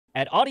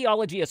At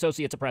Audiology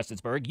Associates of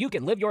Prestonsburg, you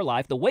can live your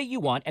life the way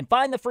you want and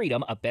find the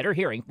freedom of better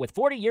hearing. With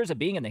 40 years of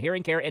being in the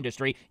hearing care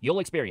industry, you'll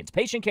experience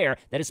patient care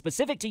that is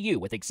specific to you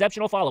with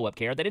exceptional follow-up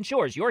care that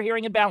ensures your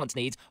hearing and balance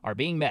needs are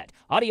being met.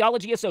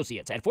 Audiology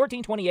Associates at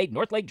 1428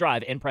 North Lake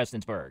Drive in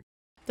Prestonsburg.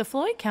 The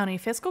Floyd County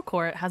Fiscal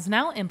Court has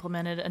now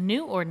implemented a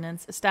new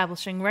ordinance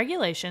establishing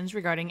regulations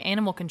regarding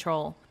animal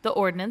control. The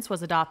ordinance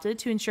was adopted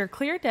to ensure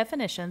clear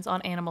definitions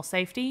on animal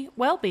safety,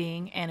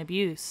 well-being, and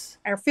abuse.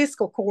 Our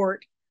fiscal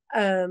court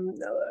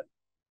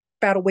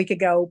about a week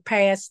ago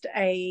passed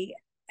an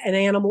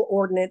animal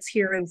ordinance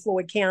here in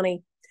Floyd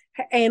County,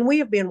 and we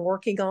have been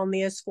working on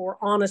this for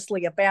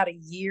honestly about a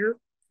year,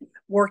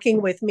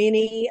 working with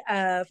many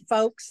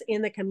folks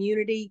in the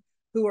community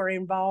who are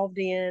involved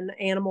in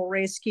animal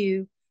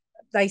rescue.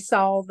 They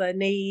saw the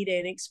need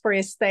and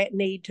expressed that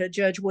need to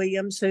Judge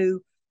Williams,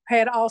 who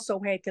had also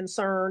had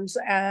concerns,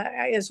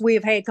 as we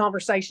have had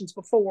conversations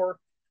before.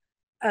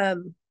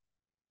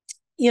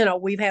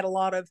 We've had a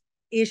lot of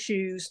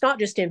issues, not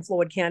just in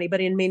Floyd County,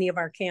 but in many of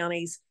our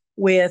counties,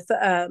 with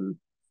a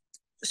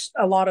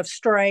lot of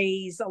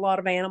strays, a lot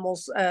of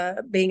animals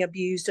being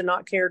abused and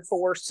not cared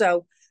for.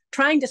 So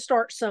trying to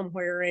start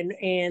somewhere,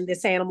 and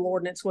this animal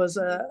ordinance was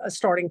a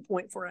starting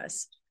point for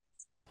us.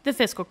 The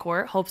Fiscal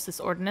Court hopes this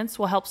ordinance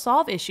will help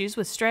solve issues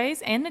with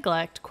strays and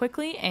neglect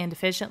quickly and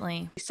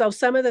efficiently. So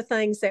some of the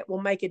things that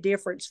will make a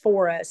difference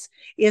for us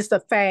is the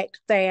fact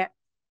that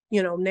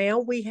now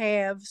we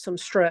have some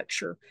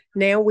structure.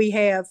 Now we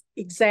have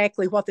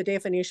exactly what the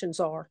definitions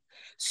are.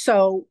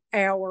 So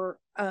our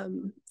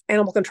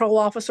animal control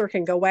officer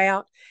can go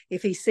out.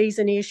 If he sees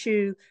an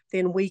issue,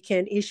 then we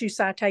can issue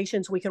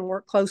citations. We can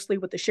work closely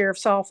with the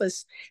sheriff's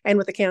office and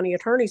with the county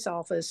attorney's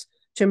office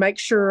to make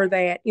sure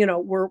that,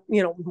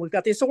 we've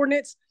got this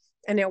ordinance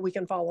and now we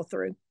can follow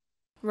through.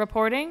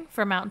 Reporting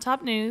for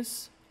Mountaintop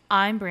News,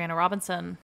 I'm Brianna Robinson.